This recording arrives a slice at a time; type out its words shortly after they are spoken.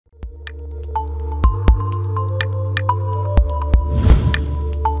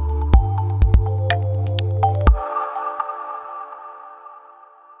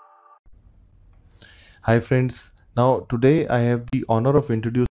Hi friends. Now today I have the honor of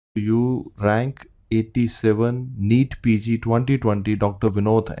introducing to you rank 87 NEETPG 2020 Dr.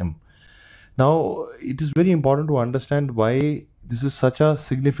 Vinoth M. Now it is very important to understand why this is such a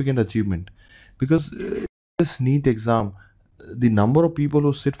significant achievement because this NEET exam, the number of people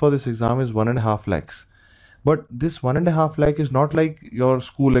who sit for this exam is 1.5 lakhs. But this 1.5 lakh is not like your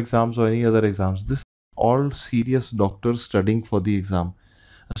school exams or any other exams. This is all serious doctors studying for the exam.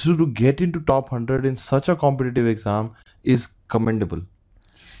 So to get into top 100 in such a competitive exam is commendable.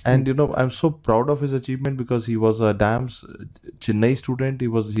 And I'm so proud of his achievement because he was a DAMS Chennai student.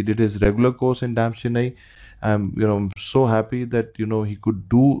 He did his regular course in DAMS Chennai. I'm so happy that he could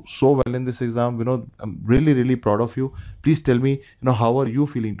do so well in this exam. I'm really proud of you. Please tell me, how are you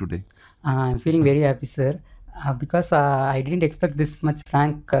feeling today? I'm feeling very happy, sir, because I didn't expect this much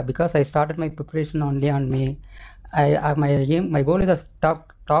rank because I started my preparation only on May. My goal is a top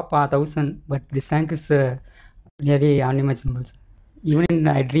 1,000, but this rank is really unimaginable, sir. Even in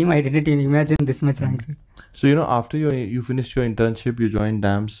my dream, I didn't even imagine this much rank, sir. So after you finished your internship, you joined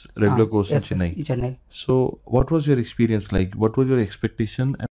DAMS regular course yes, in Chennai. In Chennai. So what was your experience like? What was your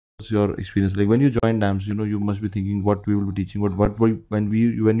expectation? And what was your experience like when you joined DAMS? You must be thinking what we will be teaching.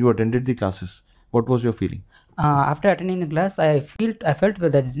 When you attended the classes, what was your feeling? After attending the class, I felt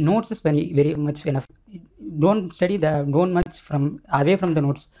that the notes is very much enough. Don't much away from the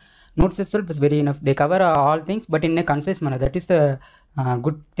notes. Notes itself is very enough. They cover all things, but in a concise manner. That is the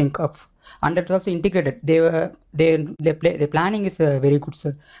good thing of. And that's also integrated. The planning is very good,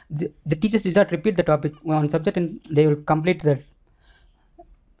 sir. The teachers did not repeat the topic on subject, and they will complete that.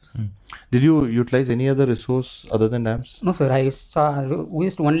 Did you utilize any other resource other than DAMS? No, sir. We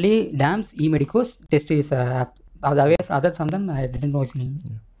used only DAMS, e-medicos, test is other from them. I didn't know his name.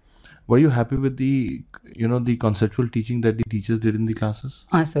 Yeah. Were you happy with the the conceptual teaching that the teachers did in the classes?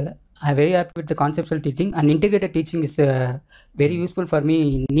 Sir, I'm very happy with the conceptual teaching, and integrated teaching is very useful for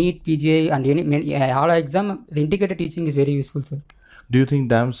me in NEET, PGI, and all exam. The integrated teaching is very useful, sir. Do you think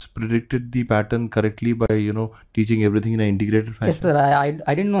DAMS predicted the pattern correctly by teaching everything in an integrated fashion? Yes, sir. I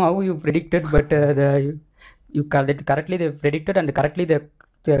didn't know how you predicted, but you correctly they predicted and correctly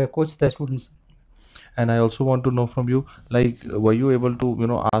they coached the students. And I also want to know from you, like, were you able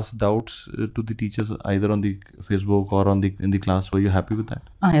to ask doubts to the teachers either on the Facebook or in the class? Were you happy with that?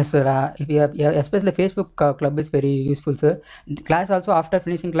 Yes, sir. Especially Facebook club is very useful, sir. Class also, after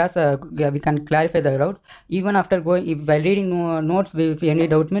finishing class, we can clarify the doubt. Even after while reading notes, if any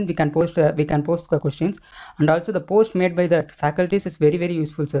doubt we can post the questions. And also the post made by the faculties is very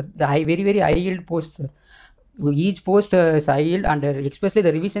useful, sir. The very high yield posts, sir. Each post is high yield, and especially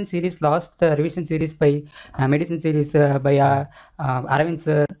the revision series, revision series by medicine series by Aravind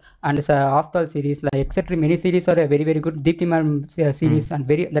sir, and Aftal series, like etc. Many series are a very good. Deepti ma'am series and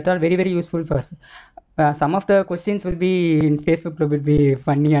that are very useful for us. Some of the questions will be in Facebook will be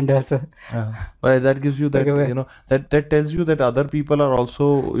funny, and also well, that gives you that that tells you that other people are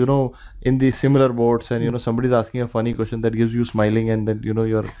also in the similar boats, and somebody's asking a funny question, that gives you smiling, and then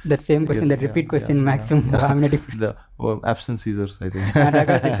you're that same question, that repeat question maximum. The absence Caesars, I think.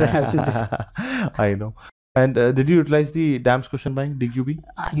 I know. And did you utilize the DAMS question bank, DQB?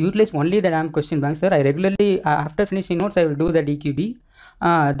 I utilize only the DAMS question bank, sir. I regularly, after finishing notes, I will do the DQB.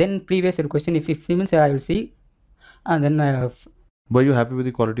 Then previous question, if means I will see. And then. Were you happy with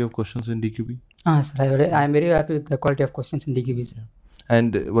the quality of questions in DQB? Sir, I am very happy with the quality of questions in DQB, sir.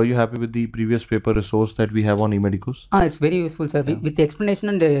 And were you happy with the previous paper resource that we have on eMedicos? It's very useful, sir. Yeah. With the explanation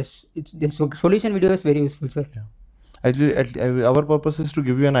and the solution video is very useful, sir. Yeah. Actually, our purpose is to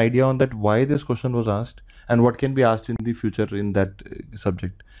give you an idea on that why this question was asked and what can be asked in the future in that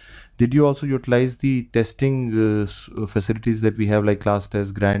subject. Did you also utilize the testing facilities that we have, like class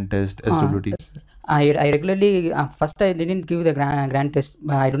test, grand test, SWT? Yes, I regularly, first I didn't give the grand test.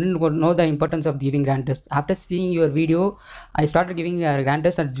 I didn't know the importance of giving grand test. After seeing your video, I started giving a grand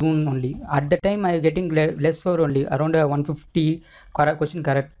test at June only. At the time, I getting less score only, around 150 question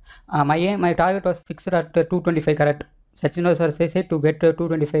correct. My target was fixed at 225 correct. Sachino sir said to get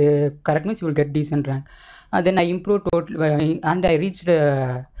 225 correct means you will get decent rank. Then I improved and I reached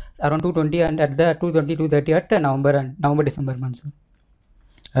around 220, and at the 220, 230 at November, December months.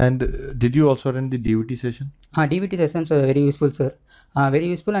 And did you also attend the DVT session? DVT sessions are very useful, sir. Very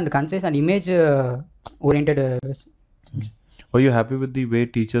useful and concise and image oriented. Were you happy with the way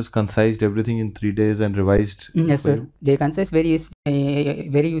teachers concised everything in 3 days and revised? Yes, sir. They concise very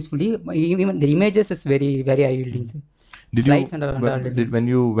usefully. Even the images is very high yielding, sir. When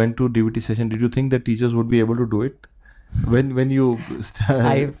you went to DVT session, did you think that teachers would be able to do it? When you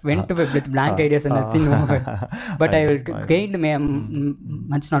I went with blank ideas and nothing more, but I will gained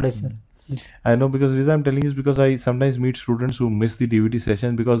much knowledge, sir. I know, because the reason I'm telling you is because I sometimes meet students who miss the DVT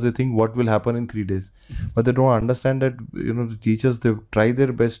session because they think what will happen in 3 days, but they don't understand that the teachers, they try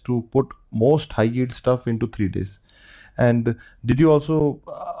their best to put most high yield stuff into 3 days. And did you also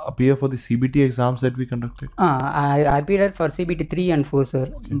appear for the CBT exams that we conducted? I appeared for CBT 3 and 4, sir.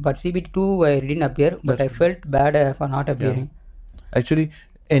 Okay. But CBT 2 I didn't appear, but That's I felt bad for not appearing. Actually,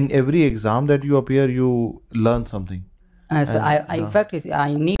 in every exam that you appear, you learn something. So in fact,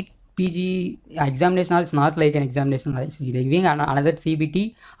 I need PG examination is not like an examination. Actually, like giving another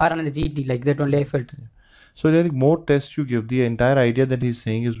CBT or another GT, like that only I felt. So there are more tests you give. The entire idea that he's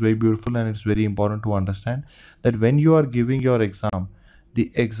saying is very beautiful, and it's very important to understand that when you are giving your exam,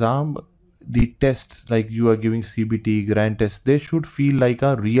 the tests, like you are giving CBT, grand tests, they should feel like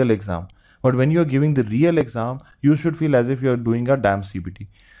a real exam. But when you are giving the real exam, you should feel as if you are doing a damn CBT,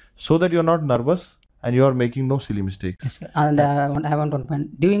 so that you're not nervous and you are making no silly mistakes. Yes, and I want one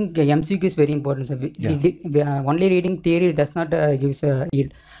point. Doing MCQ is very important. So only reading theory does not gives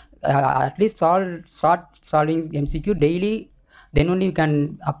yield. At least start solving MCQ daily. Then only you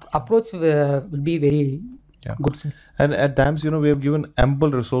can approach will be very good, sir. And at DAMS, we have given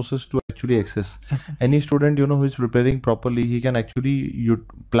ample resources to actually access. Yes, sir. Any student, who is preparing properly, he can actually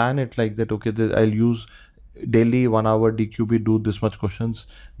plan it like that. Okay, I'll use daily 1 hour DQB, do this much questions,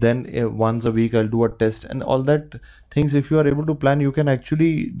 then once a week I'll do a test, and all that things. If you are able to plan, you can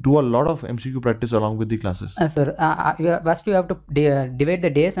actually do a lot of MCQ practice along with the classes. Sir, first you have to divide the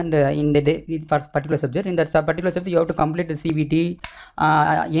days, and in the day for particular subject, in that particular subject you have to complete the CBT.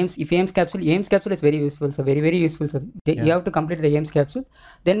 Ames capsule is very useful, so very useful, sir. You have to complete the Ames capsule,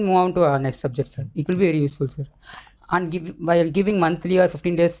 then move on to our next subject, sir. It will be very useful, sir. And while giving monthly or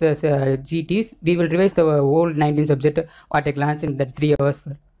 15 days GTs, we will revise the whole 19 subject at a glance in that 3 hours,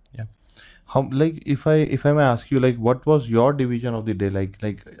 sir. Yeah. How, like, if I may ask you, like, what was your division of the day? Like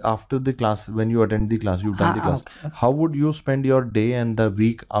after the class, when you attend the class, you've done the class. Okay. How would you spend your day and the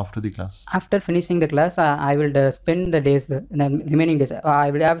week after the class? After finishing the class, I will spend the days, the remaining days. I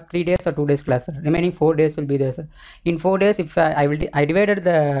will have 3 days or 2 days class, sir. Remaining 4 days will be there, sir. In 4 days, if I divided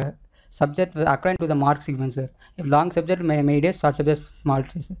the subject according to the marks given, sir. If long subject, many days; short subject, small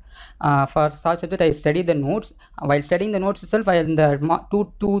days. For short subject, I study the notes. While studying the notes itself, in the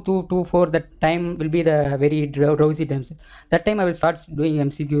 2 that time will be the very drowsy times. That time I will start doing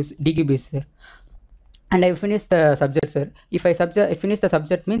MCQs, DQBs, sir. And I will finish the subject, sir. If I finish the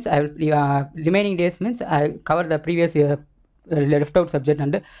subject means I will remaining days means I cover the previous year left out subject,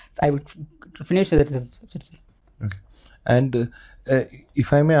 and I will finish that subject, sir. Okay. And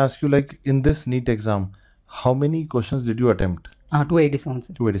if I may ask you, like, in this NEET exam, how many questions did you attempt? 287,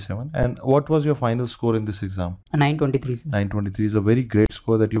 sir. 287. And what was your final score in this exam? 923, sir. 923 is a very great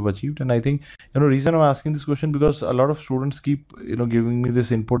score that you've achieved. And I think, reason I'm asking this question, because a lot of students keep, giving me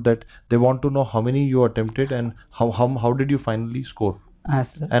this input that they want to know how many you attempted and how did you finally score?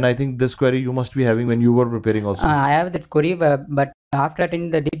 Sir. And I think this query you must be having when you were preparing also. I have that query, but after attending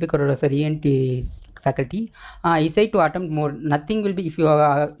the DP Karora, sir, ENT faculty, he said to attempt more. Nothing will be, if you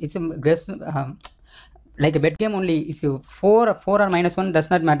it's a like a bet game only. If you 4 or -1 does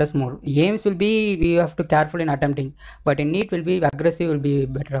not matters more. Aims will be, we have to careful in attempting, but in NEET will be aggressive, will be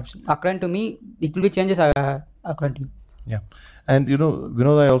better option. According to me, it will be changes according to you. Yeah. And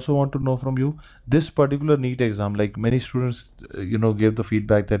Vinod, I also want to know from you, this particular NEET exam, like many students gave the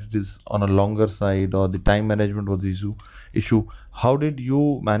feedback that it is on a longer side, or the time management was the issue. How did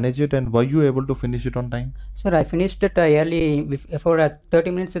you manage it, and were you able to finish it on time? Sir, I finished it early, before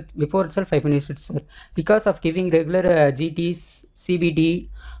 30 minutes before itself I finished it, sir. Because of giving regular GTs, CBT,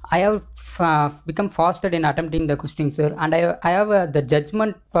 I have become faster in attempting the questions, sir. And I have the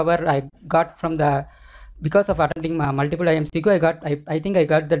judgment power I got from the, because of attempting multiple MCQ, I think I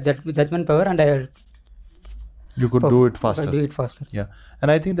got the judgment power, and you could do it faster. Do it faster. Yeah. And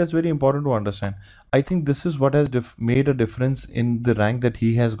I think that's very important to understand. I think this is what has made a difference in the rank that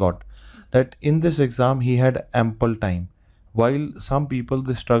he has got. That in this exam, he had ample time. While some people,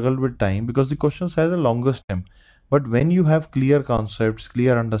 they struggled with time because the questions had a longer stem. But when you have clear concepts,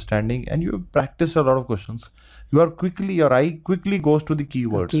 clear understanding, and you have practiced a lot of questions, your eye quickly goes to the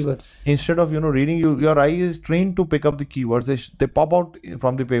keywords. Instead of reading, your eye is trained to pick up the keywords. They pop out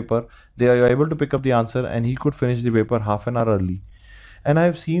from the paper. They are able to pick up the answer, and he could finish the paper half an hour early. And I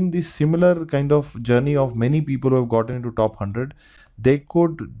have seen this similar kind of journey of many people who have gotten into top 100. They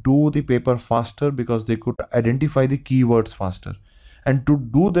could do the paper faster because they could identify the keywords faster. And to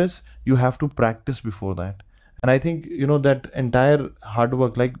do this, you have to practice before that. And I think, that entire hard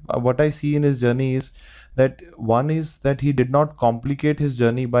work, like what I see in his journey is that one is that he did not complicate his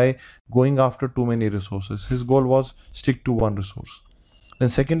journey by going after too many resources. His goal was stick to one resource. Then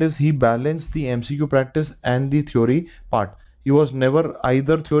second is he balanced the MCQ practice and the theory part. He was never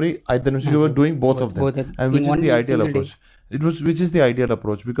either theory, either MCQ. Were doing both of them, both and in which is one the ideal single day. approach. Which is the ideal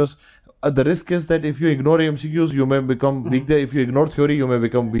approach, because the risk is that if you ignore MCQs, you may become weak there. If you ignore theory, you may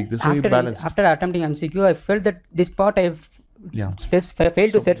become weak there. So he balanced. After attempting MCQ, I felt that this part I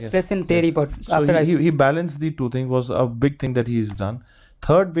failed to set stress in theory part. So he balanced the two things, was a big thing that he's done.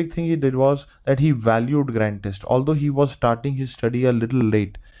 Third big thing he did was that he valued grand test. Although he was starting his study a little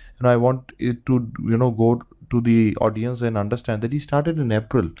late, I want it to go to the audience and understand that he started in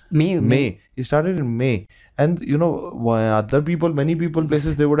April. May. He started in May, and many people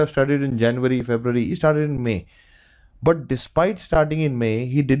places they would have studied in January, February. He started in May. But despite starting in May,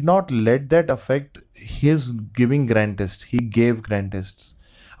 he did not let that affect his giving grand test. He gave grand tests.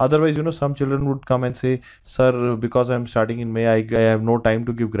 Otherwise, some children would come and say, sir, because I'm starting in May, I have no time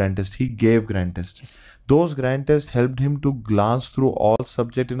to give grand test. He gave grand tests. Those grand tests helped him to glance through all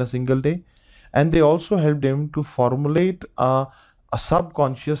subject in a single day. And they also helped him to formulate a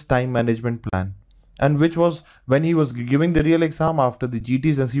subconscious time management plan. And which was, when he was giving the real exam after the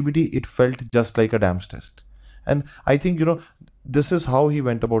GTs and CBT, it felt just like a DAMS test. And I think, this is how he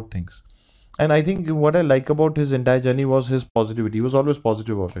went about things. And I think what I like about his entire journey was his positivity. He was always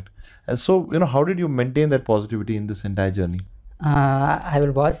positive about it. And so, how did you maintain that positivity in this entire journey? I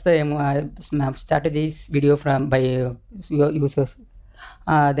will watch the strategies video by users.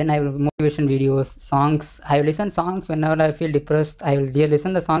 Then I will motivation videos, songs. I will listen songs whenever I feel depressed. I will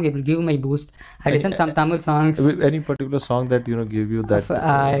listen the song. It will give my boost. I listen some Tamil songs. Any particular song that give you that?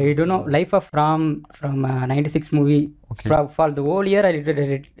 I don't know. Life of Ram from '96 movie. Okay. For the whole year, I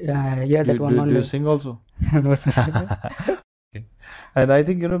hear that one. Do you sing also? No, sir. Okay. And I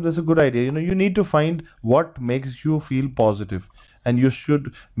think that's a good idea. You need to find what makes you feel positive, and you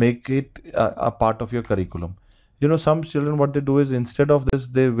should make it a part of your curriculum. Some children, what they do is, instead of this,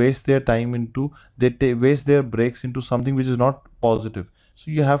 they waste their time into, waste their breaks into something which is not positive.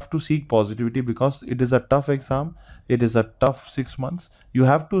 So you have to seek positivity, because it is a tough exam. It is a tough 6 months. You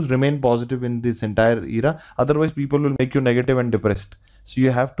have to remain positive in this entire era. Otherwise, people will make you negative and depressed. So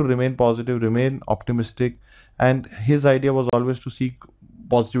you have to remain positive, remain optimistic. And his idea was always to seek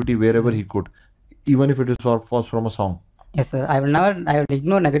positivity wherever he could, even if it was from a song. Yes, sir. I will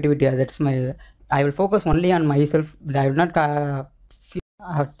ignore negativity. That's I will focus only on myself. I will not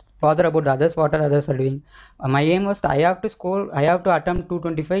bother about others, what others are doing. My aim was, I have to score, I have to attempt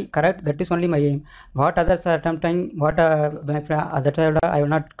 225, correct? That is only my aim. What others are attempting, what others I will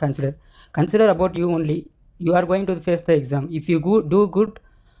not consider. Consider about you only. You are going to face the exam. If you do good,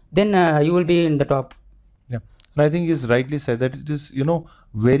 then you will be in the top. Yeah, and I think he's rightly said that it is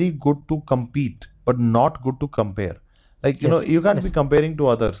very good to compete, but not good to compare. Like you can't be comparing to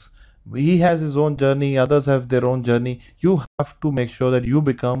others. He has his own journey, others have their own journey. You have to make sure that you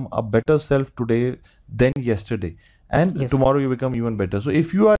become a better self today than yesterday, and tomorrow you become even better. So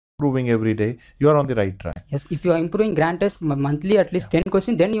if you are improving every day, you are on the right track. Yes, if you are improving grand test monthly at least 10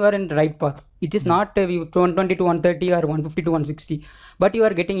 questions, then you are in the right path. It is not 120 to 130 or 150 to 160, but you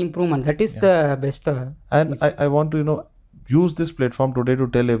are getting improvement. That is the best. And I want to use this platform today to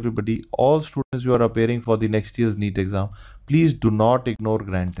tell everybody, all students who are appearing for the next year's NEET exam, please do not ignore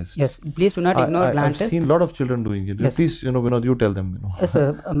grand tests. Yes, please do not ignore grand tests. I've seen a lot of children doing it. Yes. Please, Vinod, you tell them. Yes,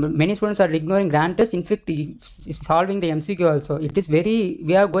 many students are ignoring grand tests. In fact, solving the MCQ also. It is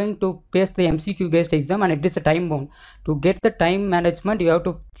we are going to face the MCQ based exam, and it is a time bound. To get the time management, you have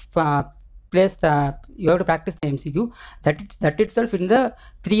to you have to practice the MCQ. That itself in the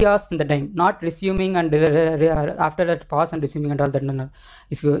 3 hours in the time, not resuming and after that pause and resuming and all that. No.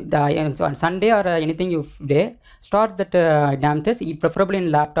 If you so on Sunday or anything day, start that exam test, preferably in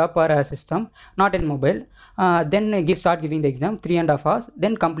laptop or a system, not in mobile. Then start giving the exam 3.5 hours,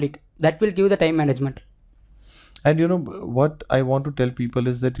 then complete. That will give the time management. And what I want to tell people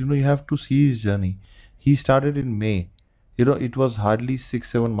is that you have to see his journey. He started in May. It was hardly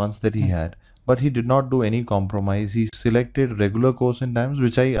 6-7 months that he had, but he did not do any compromise. He selected regular course in times,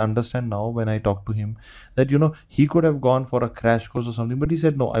 which I understand now when I talk to him, that he could have gone for a crash course or something, but he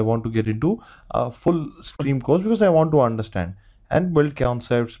said, no, I want to get into a full stream course because I want to understand and build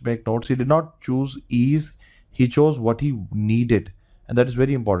concepts, make notes. He did not choose ease. He chose what he needed. And that is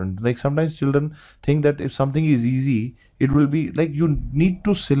very important. Like sometimes children think that if something is easy, it will be like, you need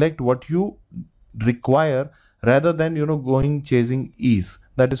to select what you require rather than going chasing ease.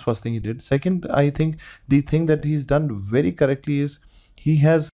 That is first thing he did. Second, I think the thing that he's done very correctly is he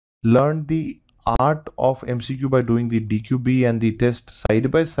has learned the art of MCQ by doing the DQB and the test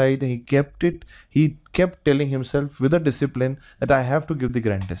side by side. He kept telling himself with a discipline that I have to give the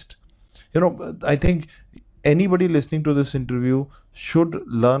grand test. I think anybody listening to this interview should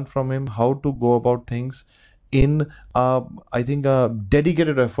learn from him how to go about things in I think a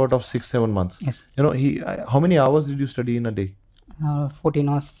dedicated effort of 6-7 months. Yes. How many hours did you study in a day? 14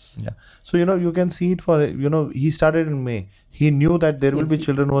 hours. Yeah. So you can see it for he started in May. He knew that there will be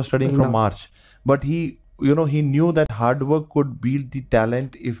children who are studying from March, but he knew that hard work could build the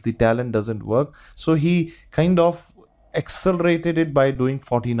talent if the talent doesn't work. So he kind of accelerated it by doing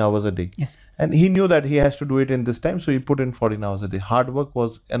 14 hours a day. Yes. And he knew that he has to do it in this time, so he put in 14 hours a day. Hard work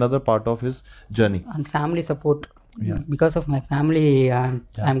was another part of his journey. And family support. Yeah. Because of my family,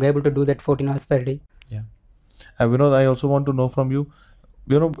 I'm able to do that 14 hours per day. Yeah. And Vinod, I also want to know from you,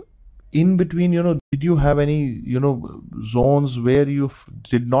 in between, did you have any, zones where you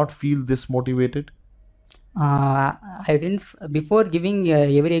did not feel this motivated? I didn't, before giving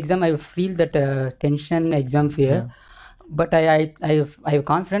every exam, I feel that tension, exam fear. Yeah. But I am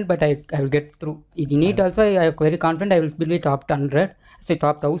confident, but I will get through. In NEET also, I am very confident I will be top 100. Say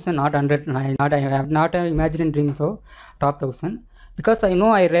top 1000, not 100. I have not imagined dream, so top 1000. Because I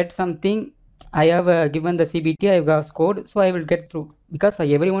know I read something, I have given the CBT, I have scored, so I will get through. Because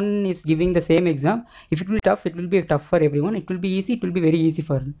everyone is giving the same exam. If it will be tough, it will be tough for everyone. It will be easy, it will be very easy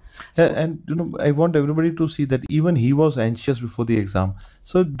for him. So, and I want everybody to see that even he was anxious before the exam.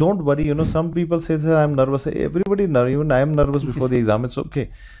 So don't worry. Some people say that I'm nervous. Everybody nervous. Even I am nervous before the exam. It's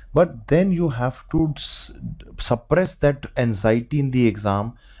okay. But then you have to suppress that anxiety in the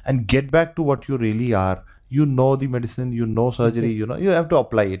exam and get back to what you really are. You know the medicine, you know surgery, you have to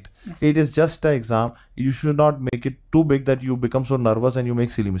apply it. Yes. It is just an exam. You should not make it too big that you become so nervous and you make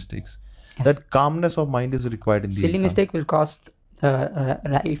silly mistakes. Yes. That calmness of mind is required in the exam. Silly mistake will cost.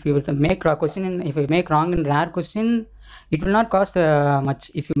 If you make question, if you make wrong in rare question, it will not cost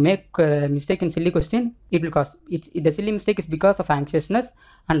much. If you make a mistake in silly question, it will cost. The silly mistake is because of anxiousness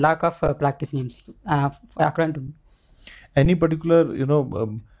and lack of practicing MCQ. According to me. Any particular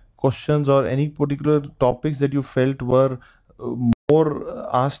questions or any particular topics that you felt were more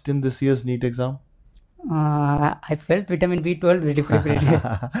asked in this year's NEET exam? I felt vitamin B12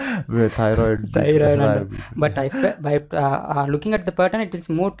 with thyroid. But I felt, by looking at the pattern, it is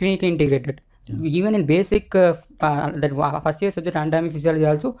more clinically integrated. Yeah. Even in basic that first year subject anatomy physiology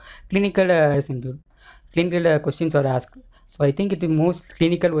also clinical clinical questions are asked. So I think it is most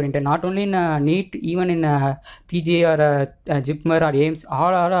clinical oriented, not only in NEET, even in PGA or JIPMER or AIMS,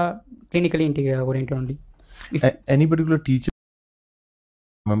 all are clinically oriented only. Any particular teacher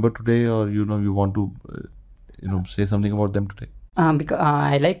remember today, or you want to say something about them today? Because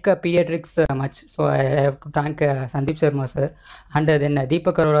I like pediatrics much, so I have to thank Sandeep Sharma sir, and then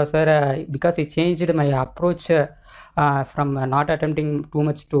Deepak Arora sir, because he changed my approach from not attempting too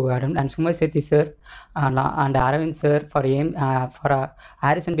much to attempt, and Sumar Sethi sir and Aravind sir for aim for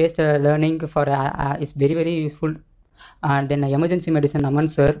Harrison based learning for is very very useful, and then emergency medicine Aman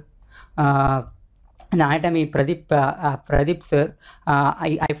sir. Anatomy Pradeep sir.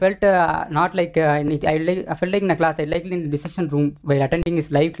 I felt not like I felt like in a class. I like in the discussion room while attending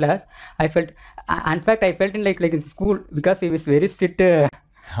his live class. I felt, in fact, I felt in like in school because he was very strict. Very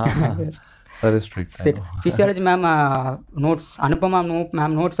strict. Physiology ma'am notes, Anupama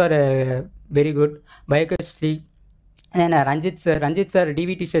ma'am notes are very good. Biochemistry. And Ranjit sir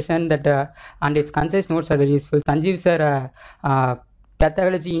DVT session that and his concise notes are very useful. Sanjeev sir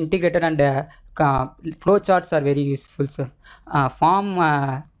pathology integrated and flow charts are very useful, sir. Form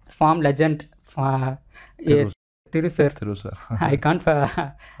legend. Thiru sir. I can't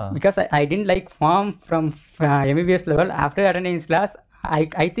because I didn't like form from MBBS level. After attending his class,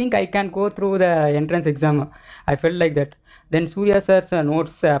 I think I can go through the entrance exam. I felt like that. Then Surya sir's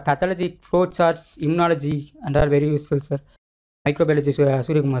notes, pathology, flow charts, immunology, and are very useful, sir. Microbiology, Surya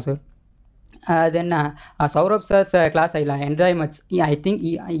Kumar sir. Then Saurabh sir's class I enjoy much. Yeah, I think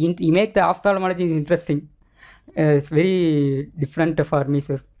he make the ophthalmology is interesting. It's very different for me,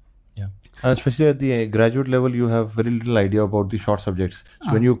 sir. Yeah, and especially at the graduate level, you have very little idea about the short subjects.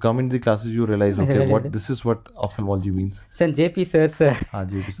 So when you come in the classes, you realize, okay, this is what ophthalmology means. Sir, JP sir's.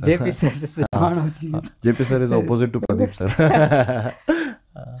 JP sir. JP sir. JP sir is opposite to Pradeep sir.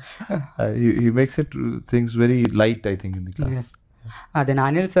 He makes it things very light, I think, in the class. Yes. Then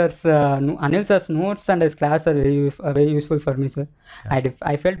Anil sir's notes and his class are very useful for me, sir. Yeah.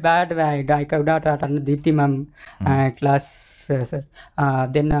 I felt bad when I could not attend Deepti ma'am class, sir.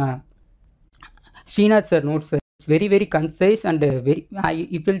 Then Srinath sir notes, it's very very concise and very.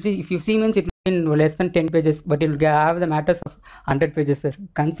 It will be, if you see means it will be in less than 10 pages, but it will have the matters of 100 pages, sir.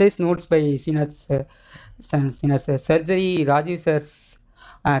 Concise notes by Srinath sir. Surgery Rajiv sir's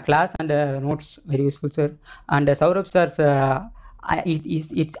class and notes very useful, sir. And Saurabh sir's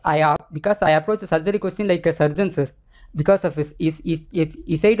because I approach the surgery question like a surgeon, sir. Because of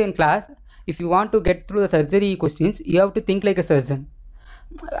he said in class, if you want to get through the surgery questions, you have to think like a surgeon.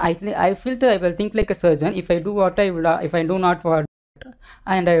 I feel that I will think like a surgeon if I do what I will, if I do not what,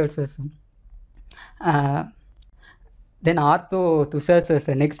 and I also. Uh, then Artho Tushar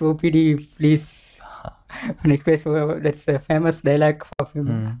sir, next OPD, please. Next place, that's a famous dialogue of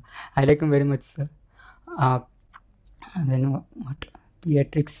him. I like him very much, sir. And then what?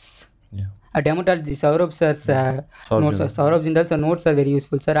 Pediatrics. Yeah. Dermatology, Saurabh sir's notes, Saurabh Jindal's notes are very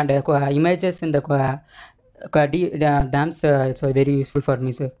useful, sir. And images in the dams, it's very useful for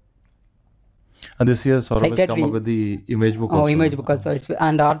me, sir. And this year, Saurabh has come up with the image book also. Oh, image book also.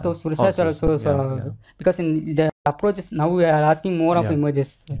 And Artho's research also, because in the approaches, now we are asking more of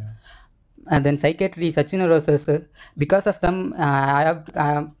images. Yeah. And then psychiatry, Sachin Roses, because of them, I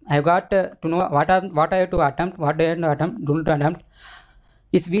got to know what I have to attempt, what I have to attempt, don't attempt.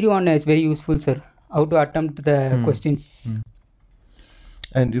 Its video on is very useful, sir. How to attempt the questions.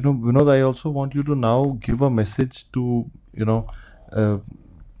 And Vinod, I also want you to now give a message to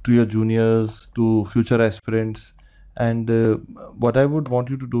to your juniors, to future aspirants, and what I would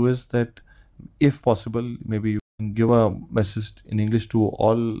want you to do is that, if possible, maybe you can give a message in English to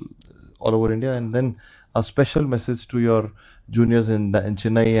all over India, and then a special message to your juniors in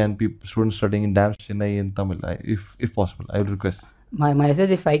Chennai and students studying in DAMS Chennai in Tamil. If possible, I would request. My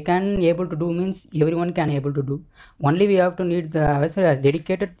message, if I can able to do, means everyone can able to do. Only we have to need the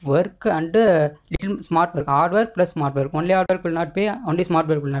dedicated work and little smart work. Hard work plus smart work. Only hard work will not pay. Only smart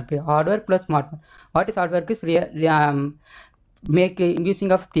work will not pay. Hard work plus smart work. What is hard work is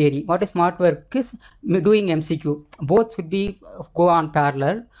using of theory. What is smart work is doing MCQ. Both should be go on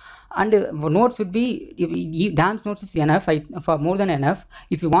parallel. And notes should be, DAMS notes is enough, for more than enough.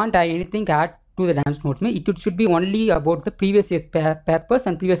 If you want anything add to the DAMS notes, it should be only about the previous year's papers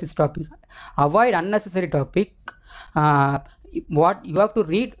and previous year's topic. Avoid unnecessary topic. What you have to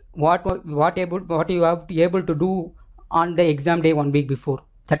read, what you have to be able to do on the exam day 1 week before.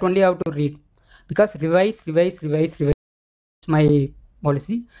 That only you have to read. Because revise is my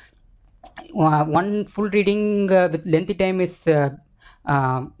policy. One full reading with lengthy time is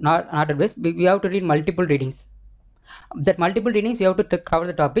not advised. We have to read multiple readings. That multiple readings we have to cover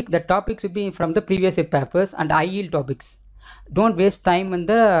the topic. The topic should be from the previous year papers and high yield topics. Don't waste time in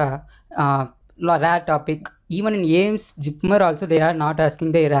the rare topic. Even in AIMS, JIPMER also they are not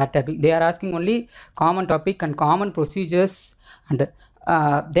asking the rare topic. They are asking only common topic and common procedures. And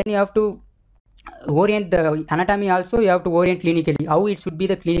then you have to orient the anatomy also. You have to orient clinically how it should be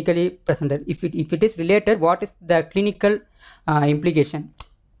the clinically presented. If it is related, what is the clinical implication?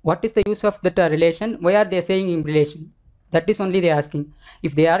 What is the use of that relation? Why are they saying in relation? That is only they are asking.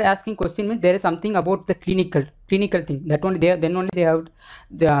 If they are asking question, means there is something about the clinical thing. That only then only they have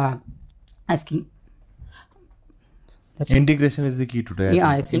the asking. Integration is the key today.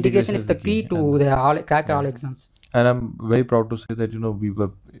 Yeah, integration is the key to the crack all exams. And I'm very proud to say that we were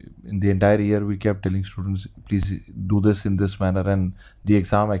in the entire year we kept telling students, please do this in this manner, and the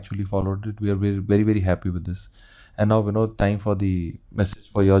exam actually followed it. We are very, very, very happy with this. And now time for the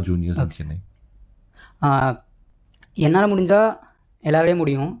message for your juniors in Chennai. என்னால் முடிஞ்சால் எல்லாரையும்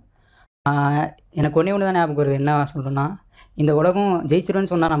முடியும். எனக்கு ஒன்றே ஒன்று தான் ஞாபகம் வருது. என்ன சொல்கிறேன்னா, இந்த உலகம்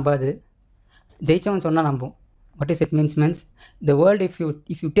ஜெயிச்சிருன்னு சொன்னால் நம்பாது, ஜெயிச்சவன் சொன்னால் நம்பும். What is it means the world, if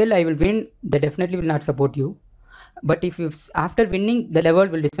you tell I will win, they definitely will not support you. But if you after winning, the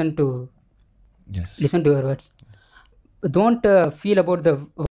world will listen to your words. Don't feel about the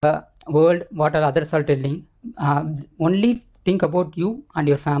world, what others are telling. Only think about you and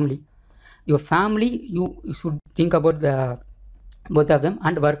your family. Your family, you should think about both of them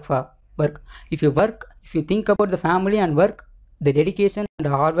and work. If you think about the family and work, the dedication and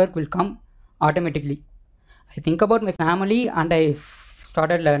the hard work will come automatically. I think about my family and I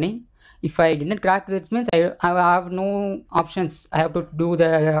started learning. If I didn't crack this, means I have no options. I have to do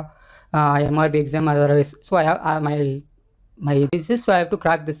the MRB exam otherwise. So I have my thesis, so I have to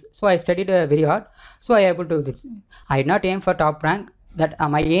crack this. So I studied very hard. So I able to do this. I did not aim for top rank. That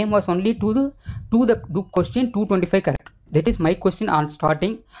my aim was only to do question 225 correct. That is my question on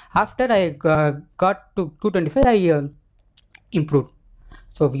starting. After I got to 225, I improved.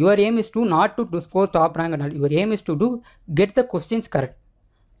 So your aim is to not to score top rank and all. Your aim is to get the questions correct.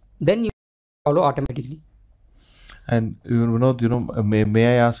 Then you follow automatically. And may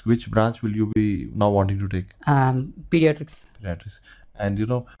I ask which branch will you be now wanting to take? Pediatrics. And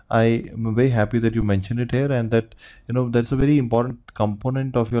I am very happy that you mentioned it here, and that that's a very important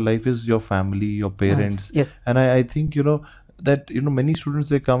component of your life is your family, your parents. Yes. And I think that many students,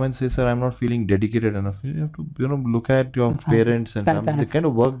 they come and say, sir, I'm not feeling dedicated enough. You have to look at your parents and family, the kind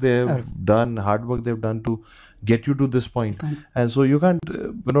of work they have done, hard work they've done to get you to this point. And so you can't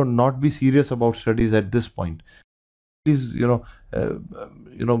not be serious about studies at this point. Please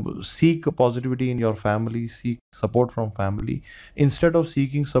seek positivity in your family, seek support from family, instead of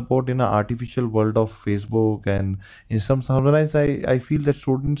seeking support in an artificial world of Facebook. And in sometimes I feel that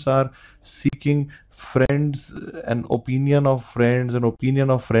students are seeking friends, an opinion of friends, an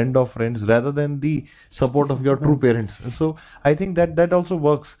opinion of friends, rather than the support of your true parents. So I think that also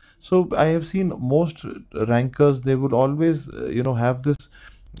works. So I have seen most rankers, they would always have this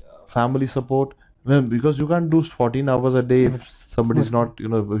family support. Well, because you can't do 14 hours a day if somebody's not,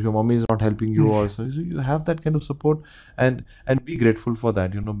 if your mommy is not helping you also. So you have that kind of support, and be grateful for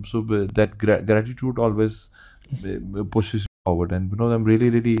that, So that gratitude always pushes you forward. And I'm really,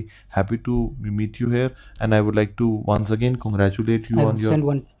 really happy to meet you here. And I would like to once again congratulate you on your send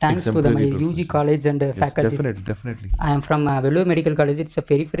one thanks to my UG college and Yes, faculty. definitely. I am from Vellore Medical College. It's a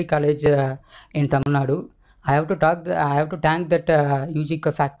periphery college in Tamil Nadu. I have to thank that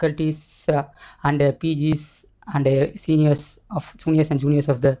UG faculties and PGs and juniors and juniors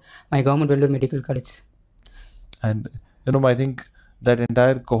of my government Vellore Medical College. And I think that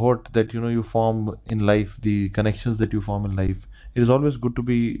entire cohort that you form in life, the connections that you form in life, it is always good to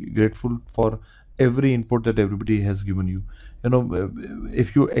be grateful for every input that everybody has given you.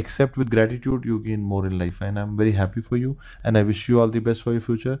 If you accept with gratitude, you gain more in life. And I'm very happy for you, and I wish you all the best for your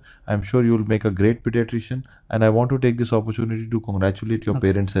future. I'm sure you'll make a great pediatrician, and I want to take this opportunity to congratulate your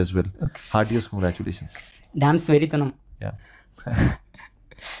parents as well. Heartiest congratulations. Damn very tonam. Yeah.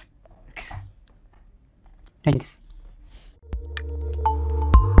 Thank you.